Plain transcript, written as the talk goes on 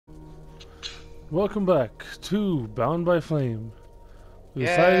Welcome back to Bound by Flame. We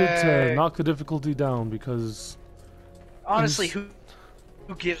decided to knock the difficulty down because... Honestly, who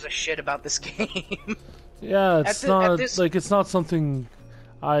gives a shit about this game? Yeah, it's it's not something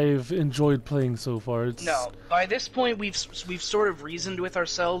I've enjoyed playing so far. No, by this point we've sort of reasoned with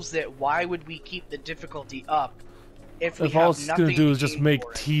ourselves that why would we keep the difficulty up if all it's gonna do is just make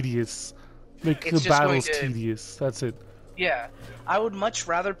the battles tedious. That's it. Yeah, I would much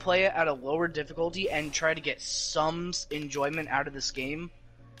rather play it at a lower difficulty and try to get some enjoyment out of this game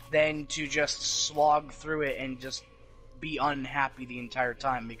than to just slog through it and just be unhappy the entire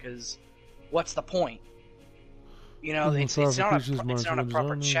time, because what's the point? You know, it's not a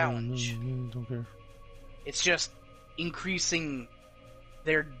proper challenge. Don't care. It's just increasing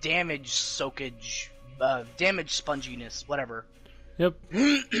their damage soakage, damage sponginess, whatever. Yep.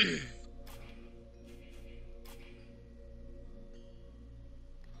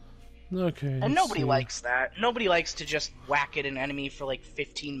 Okay. And nobody likes that. Nobody likes to just whack at an enemy for like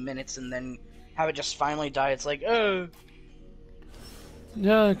 15 minutes and then have it just finally die. It's like, oh.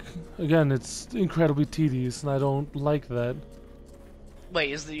 Yeah, again, it's incredibly tedious, and I don't like that.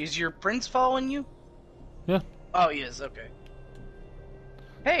 Wait, is your prince following you? Yeah. Oh, he is. Okay.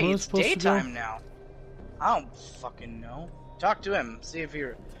 Hey, it's daytime now. I don't fucking know. Talk to him. See if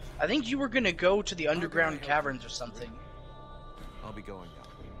you're... I think you were gonna go to the underground caverns or something. I'll be going now.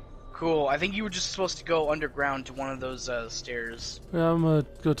 Cool. I think you were just supposed to go underground to one of those stairs. Yeah, I'm gonna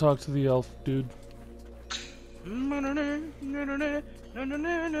go talk to the elf dude. I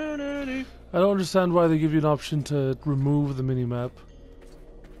don't understand why they give you an option to remove the minimap.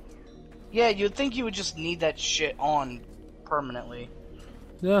 Yeah, you'd think you would just need that shit on permanently.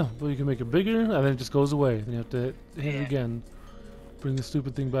 Yeah, but you can make it bigger, and then it just goes away. Then you have to hit it again. Bring the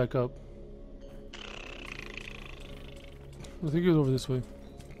stupid thing back up. I think it was over this way.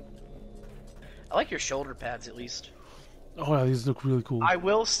 I like your shoulder pads, at least. Oh yeah, these look really cool. I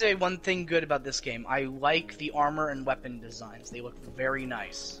will say one thing good about this game. I like the armor and weapon designs. They look very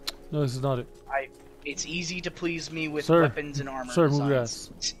nice. No, this is not it. It's easy to please me with weapons and armor Sir, designs. move your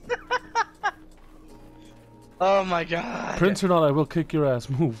ass. Oh my god. Prince or not, I will kick your ass.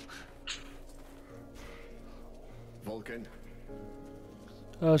 Move. Vulcan.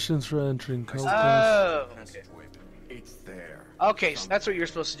 Actions for entering. Oh, okay. It's there. Okay, so that's what you're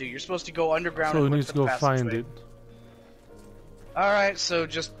supposed to do. You're supposed to go underground. So and we need to go find it. Alright, so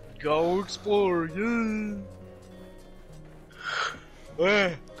just go explore. Yeah.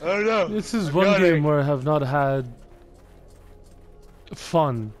 I don't know. This is one game where I have not had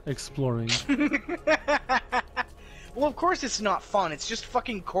fun exploring. Well, of course it's not fun. It's just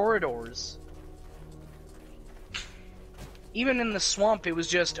fucking corridors. Even in the swamp, it was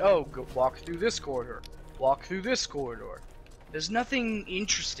just, oh, go walk through this corridor. Walk through this corridor. There's nothing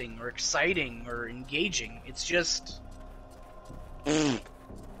interesting or exciting or engaging. It's just... You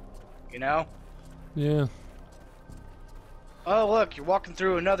know? Yeah. Oh, look, you're walking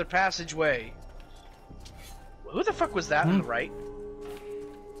through another passageway. Who the fuck was that on the right?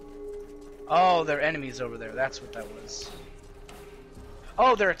 Oh, they're enemies over there. That's what that was.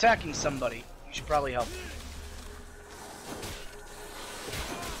 Oh, they're attacking somebody. You should probably help.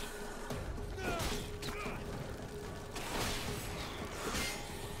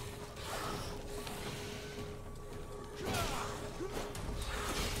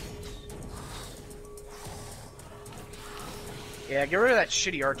 Yeah, get rid of that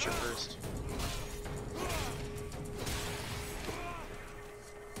shitty archer first.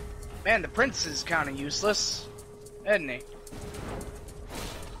 Man, the prince is kind of useless, isn't he?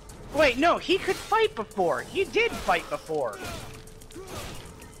 Wait, no, he could fight before. He did fight before.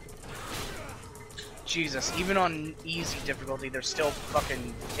 Jesus, even on easy difficulty, they're still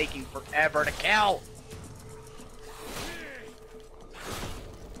fucking taking forever to kill.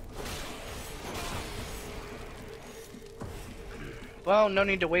 Well, no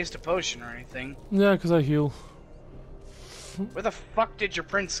need to waste a potion or anything. Yeah, because I heal. Where the fuck did your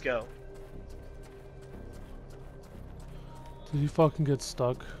prince go? Did he fucking get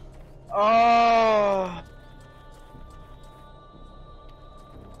stuck? Oh!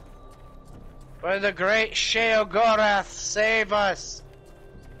 For the great Sheogorath, save us!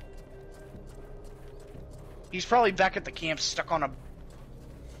 He's probably back at the camp, stuck on a...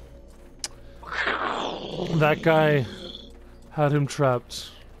 That guy had him trapped.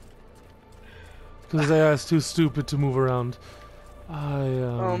 Because his AI is too stupid to move around.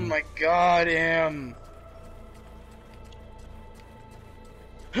 Oh my god, him!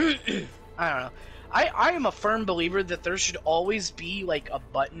 I don't know. I am a firm believer that there should always be like a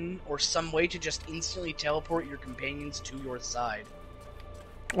button or some way to just instantly teleport your companions to your side.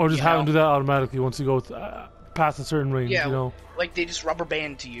 Or just You have know? him do that automatically once you go past a certain range, Yeah, you know? like they just rubber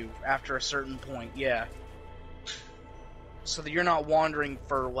band to you after a certain point, yeah. So that you're not wandering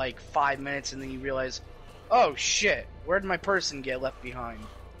for like 5 minutes and then you realize, oh shit, where'd my person get left behind?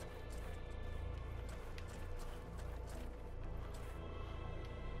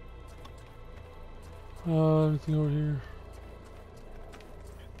 Anything over here?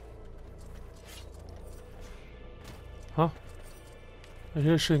 Huh? I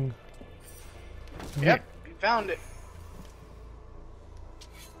hear Shing. Yep, you found it.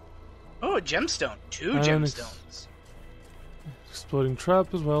 Oh, a gemstone. 2 And gemstones. Exploding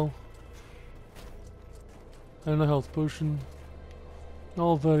trap as well. And a health potion.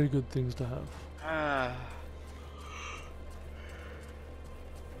 All very good things to have.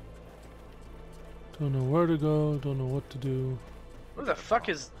 Don't know where to go, don't know what to do. Where the fuck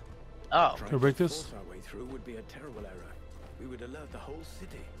is... Oh. Can I break this? Force our way through would be a terrible error. We would alert the whole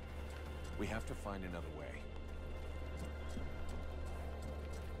city. We have to find another way.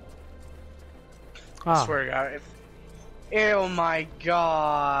 Ah, Swear to God. Oh my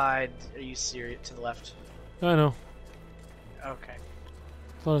God. Are you serious? To the left. I know. Okay.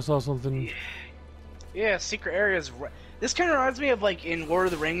 Thought I saw something. Yeah, secret areas. This kind of reminds me of like in Lord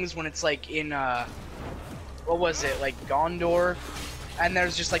of the Rings when it's like in what was it, like Gondor, and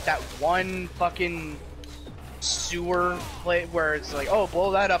there's just like that one fucking sewer play where it's like, oh,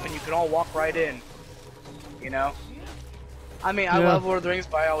 blow that up and you can all walk right in. You know? I mean, I Yeah. love Lord of the Rings,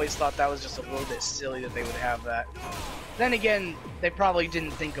 but I always thought that was just a little bit silly that they would have that. Then again, they probably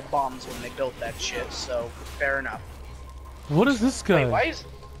didn't think of bombs when they built that shit, so fair enough. What is this guy? Wait, why is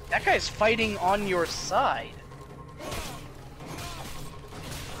that guy's fighting on your side?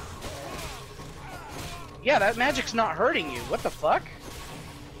 Yeah, that magic's not hurting you. What the fuck?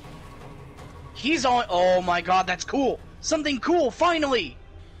 He's on. Oh my God, that's cool. Something cool, finally.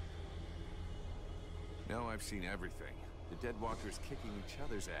 Now I've seen everything. The Dead Walkers kicking each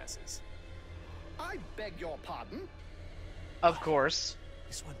other's asses. I beg your pardon? Of course.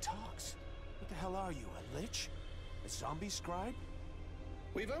 This one talks. What the hell are you, a lich? A zombie scribe?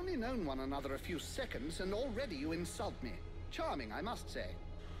 We've only known one another a few seconds, and already you insult me. Charming, I must say.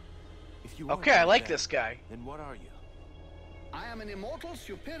 If you aren't Okay, I like that, this guy. Then what are you? I am an immortal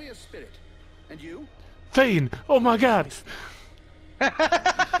superior spirit. And you? Thane! Oh my god!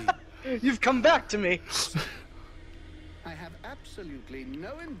 You've come back to me. I have absolutely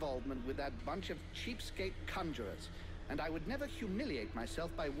no involvement with that bunch of cheapskate conjurers, and I would never humiliate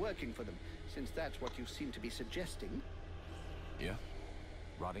myself by working for them, since that's what you seem to be suggesting. Yeah?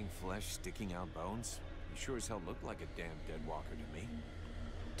 Rotting flesh, sticking out bones? You sure as hell look like a damn Dead Walker to me.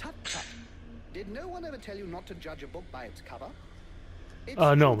 Tut tut. Did no one ever tell you not to judge a book by its cover? It's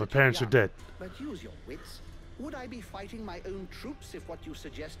No, true my that parents you're are dead. young, but use your wits. Would I be fighting my own troops if what you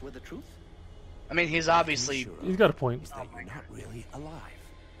suggest were the truth? I mean, he's obviously. Sure He's got a point. is that you're not really alive,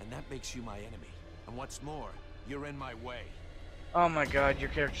 and that makes you my enemy. And what's more, you're in my way. Oh my God, your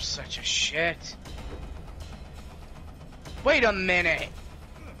character's such a shit. Wait a minute.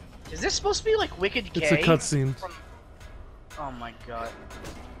 Is this supposed to be like Wicked K? It's a cutscene. From... Oh my God.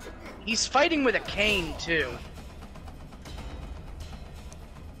 He's fighting with a cane too.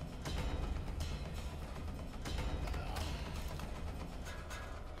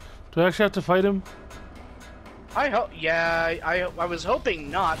 Do I actually have to fight him? I hope. Yeah, I was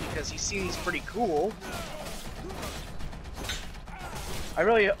hoping not because he seems pretty cool. I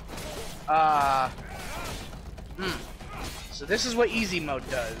really. So this is what easy mode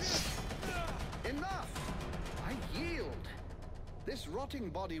does. Enough! I yield. This rotting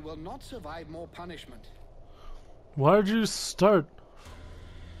body will not survive more punishment. Why did you start?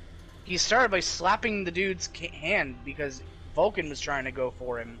 He started by slapping the dude's hand because Vulcan was trying to go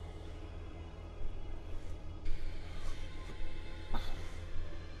for him.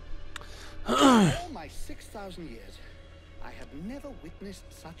 All my 6,000 years, I have never witnessed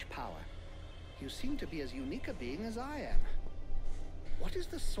such power. You seem to be as unique a being as I am. What is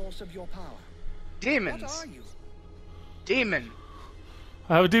the source of your power? Demons. What are you? Demon.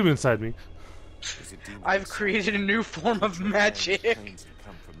 I have a demon inside me. There's a demon I've inside. created a new form of magic. Claims to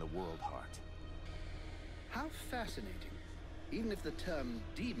come from the world heart. How fascinating. Even if the term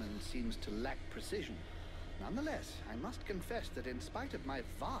demon seems to lack precision. Nonetheless, I must confess that in spite of my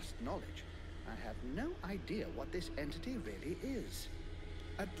vast knowledge, I have no idea what this entity really is.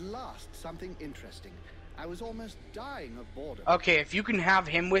 At last, something interesting. I was almost dying of boredom. Okay, if you can have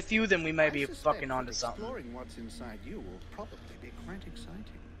him with you, then we might I be suspect fucking that onto something. Exploring what's inside you will probably be quite exciting.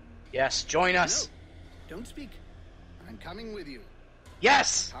 Yes, join us. No, don't speak. I'm coming with you.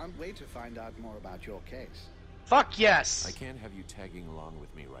 Yes! Can't wait to find out more about your case. Fuck yes. I can't have you tagging along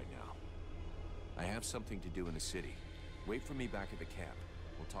with me right now. I have something to do in the city. Wait for me back at the camp.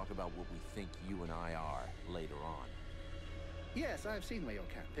 We'll talk about what we think you and I are later on. Yes, I've seen where your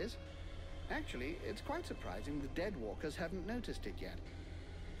camp is. Actually, it's quite surprising the Deadwalkers haven't noticed it yet.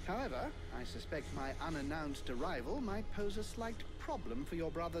 However, I suspect my unannounced arrival might pose a slight problem for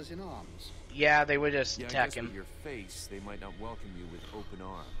your brothers in arms. Yeah, they would just Yeah, I attack guess him. with your face, they might not welcome you with open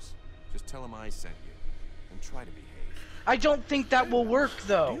arms. Just tell them I sent you, and try to behave. I don't think that will work, Do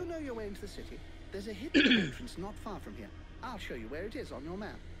though. you know your way into the city? There's a hidden entrance not far from here. I'll show you where it is on your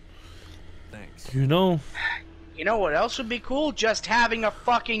map. Thanks. You know, You know what else would be cool? Just having a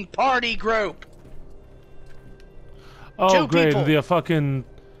fucking party group. oh Two great, people. the fucking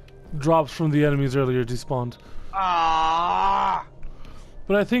drops from the enemies earlier despawned. Ah.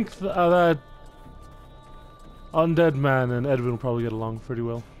 But I think that Undead Man and Edwin will probably get along pretty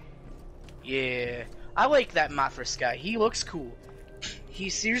well. Yeah. I like that Mathras guy. He looks cool. He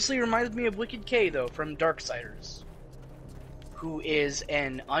seriously reminds me of Wicked K, though, from Darksiders. Who is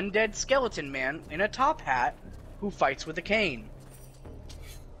an undead skeleton man in a top hat who fights with a cane.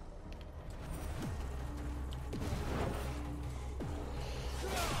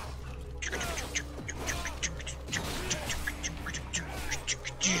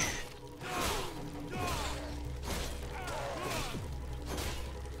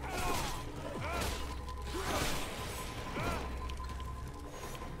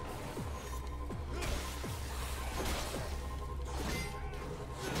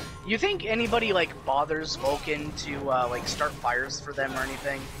 You think anybody like bothers Vulcan to like start fires for them or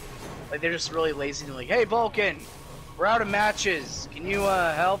anything? Like they're just really lazy and like, hey Vulcan, we're out of matches. Can you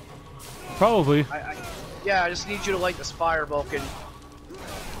help? Probably. Yeah, I just need you to light this fire, Vulcan.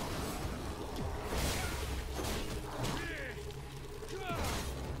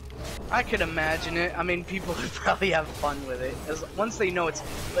 I could imagine it. I mean, people would probably have fun with it. Once they know it'll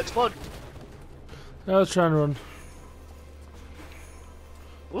explode. I was trying to run.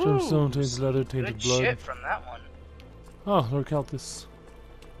 Ooh, Gemstone, tainted leather, tainted good blood. shit from that one. Oh, Lord Calthus.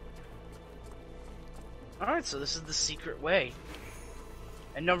 Alright, so this is the secret way.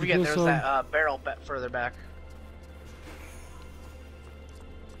 And don't forget, Okay, there's so- that barrel further back.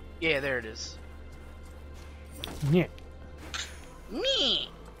 Yeah, there it is. Yeah. Me!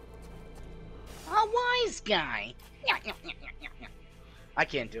 A wise guy! I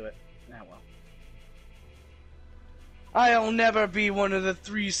can't do it. Ah, well. I'll never be one of the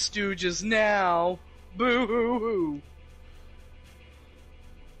Three Stooges now! Boo-hoo-hoo!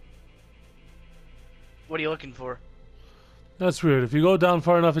 What are you looking for? That's weird. If you go down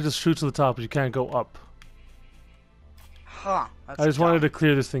far enough, it just shoots to the top, but you can't go up. Huh. That's I just wanted to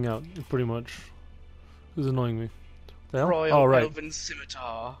clear this thing out, pretty much. It was annoying me. The hell? Royal Oh, right. Elven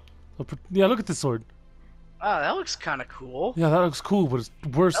Scimitar. Yeah, look at this sword. Oh, that looks kind of cool. Yeah, that looks cool, but it's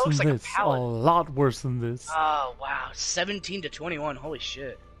worse That than looks like a this. A paladin. lot worse than this. Oh, wow. 17 to 21. Holy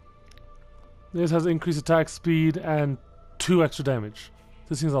shit. This has increased attack speed and 2 extra damage.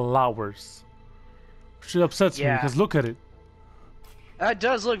 This seems a lot worse. Shit upsets me, Yeah. because look at it. That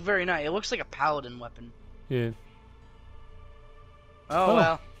does look very nice. It looks like a paladin weapon. Yeah. Oh, Oh.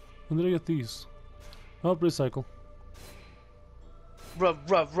 well. When did I get these? Oh, recycle.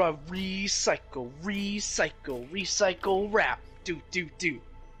 Recycle, recycle, rap. Do.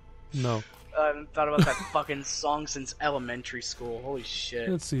 No. I haven't thought about that fucking song since elementary school. Holy shit.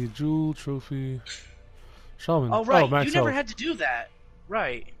 Let's see. Jewel, trophy, shaman. Oh, right. max You never health. had to do that.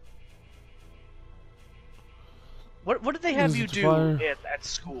 Right. What did they have Is you it do fire? at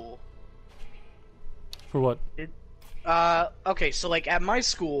school? For what? Okay, so like at my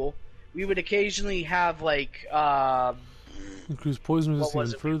school, we would occasionally have like Increase poison What resistance was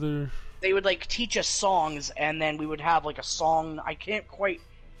even further. they would like teach us songs, and then we would have like a song. I can't quite.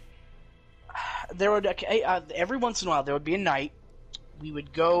 There would every once in a while there would be a night. We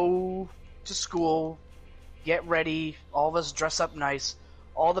would go to school, get ready, all of us dress up nice.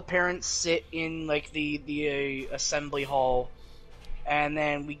 All the parents sit in like the assembly hall, and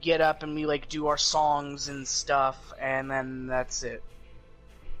then we get up and we like do our songs and stuff, and then that's it.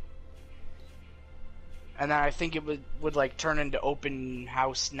 And then I think it would like turn into open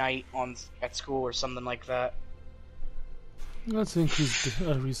house night at school or something like that. Let's increase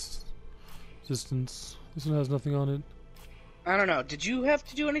resistance. This one has nothing on it. I don't know. Did you have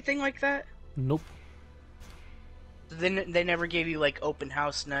to do anything like that? Nope. They never gave you like open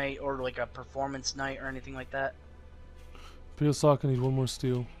house night or like a performance night or anything like that. Peel sock, I need 1 more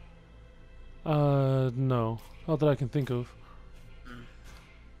steel. No. Not that I can think of.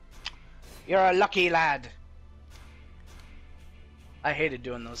 You're a lucky lad. I hated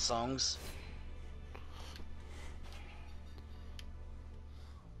doing those songs.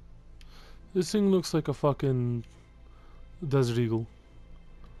 This thing looks like a fucking desert eagle.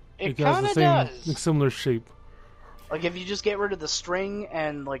 It has kind the of same, does. like, similar shape. Like if you just get rid of the string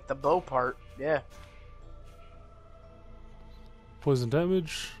and like the bow part, yeah. Poison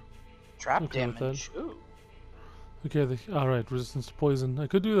damage. Trap Okay with damage. Ooh. Okay, alright, resistance to poison. I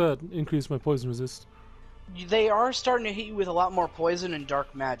could do that, increase my poison resist. They are starting to hit you with a lot more poison and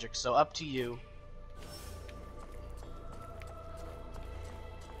dark magic, so up to you.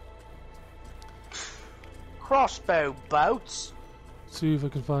 Crossbow bolts. See if I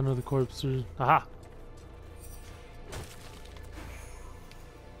can find another corpse or... Aha!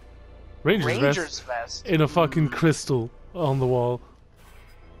 Ranger's vest. in a fucking crystal on the wall.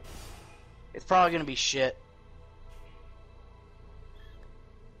 It's probably gonna be shit.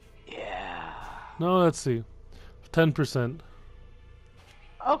 Yeah. No, let's see. 10%.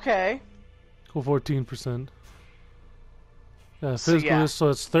 Okay. Go 14%. Yeah, So, physical yeah. risk, so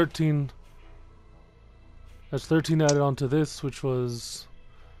it's 13. That's 13 added onto this, which was...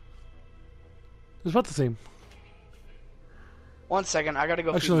 It's about the same. 1 second, I gotta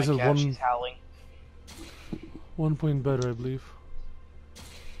go Actually, feed this my is cat. one- She's howling. 1 point better, I believe.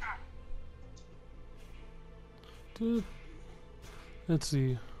 Let's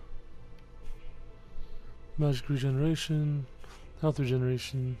see. Magic regeneration, health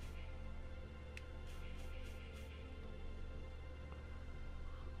regeneration.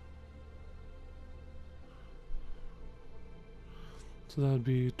 So that'd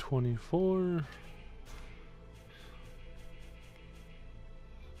be 24.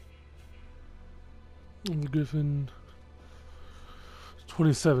 And the Griffin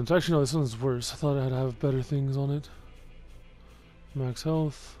 27. So actually no, this one's worse. I thought I'd have better things on it. Max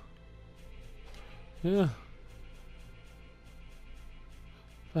health. Yeah.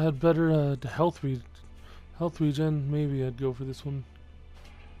 If I had better health regen, maybe I'd go for this one.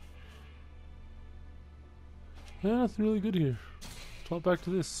 Yeah, nothing really good here. Swap back to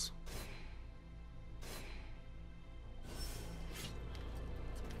this.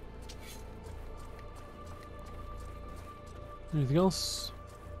 Anything else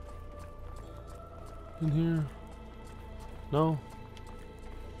in here? No?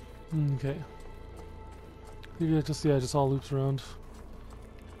 Okay. Maybe it just all loops around.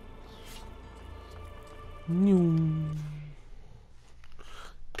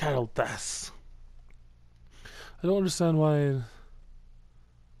 Carol Das. I don't understand why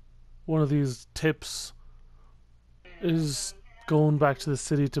one of these tips is going back to the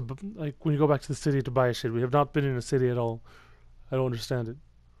city to, like, when you go back to the city to buy shit. We have not been in a city at all. I don't understand it.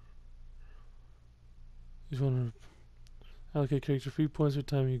 You just want to allocate character feat points every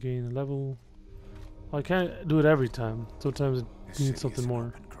time you gain a level. Well, I can't do it every time. Sometimes it needs something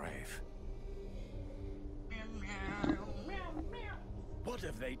more. What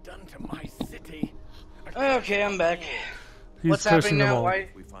have they done to my city? Okay, I'm back. He's What's cursing happening them now? all. Why?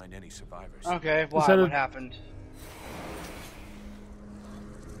 If we find any survivors. Okay, why? said What it- happened?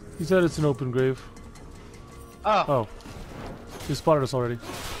 He said it's an open grave. Oh. Oh. He spotted us already.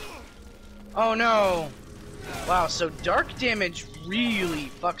 Oh no! Wow, so dark damage really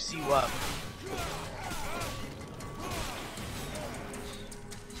fucks you up.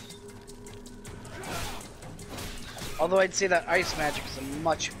 Although I'd say that ice magic is a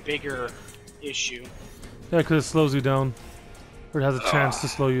much bigger issue. Yeah, because it slows you down. Or it has a chance to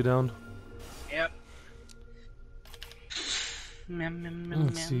slow you down. Yep.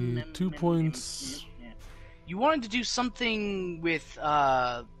 Let's see, 2 points. You wanted to do something with,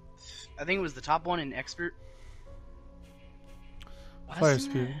 I think it was the top one in expert. Fire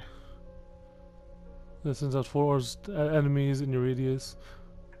Wasn't speed. it? That sends out 4 orbs at enemies in your radius.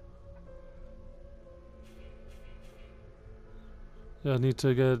 Yeah, I need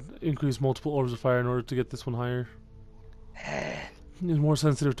to get increase multiple orbs of fire in order to get this one higher. It's more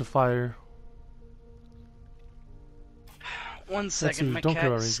sensitive to fire. 1 second, see, my don't care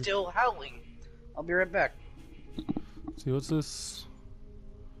cat about is Ranger. still howling. I'll be right back. Let's see, what's this?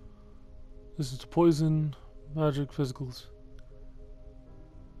 This is poison, magic, physicals.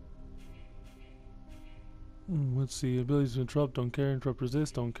 Let's see, abilities to interrupt, don't care, interrupt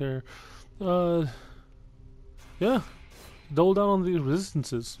resist, don't care. Yeah. Double down on the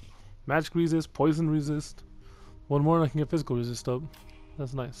resistances. Magic resist, poison resist. One more and I can get physical resist up.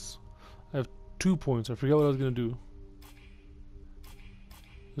 That's nice. I have 2 points. I forget what I was going to do.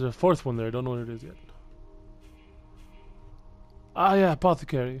 There's a 4th one there. I don't know what it is yet. Ah, yeah,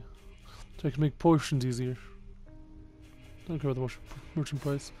 apothecary. So I can make potions easier. Don't care about the merchant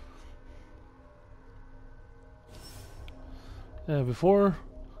price. Yeah, before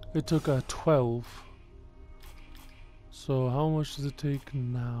it took a 12. So how much does it take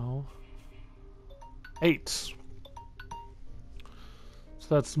now? 8. So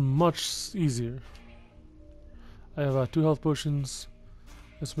that's much easier. I have 2 health potions.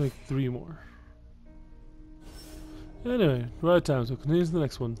 Let's make 3 more. Anyway, right time, so continue to the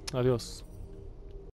next one. Adios.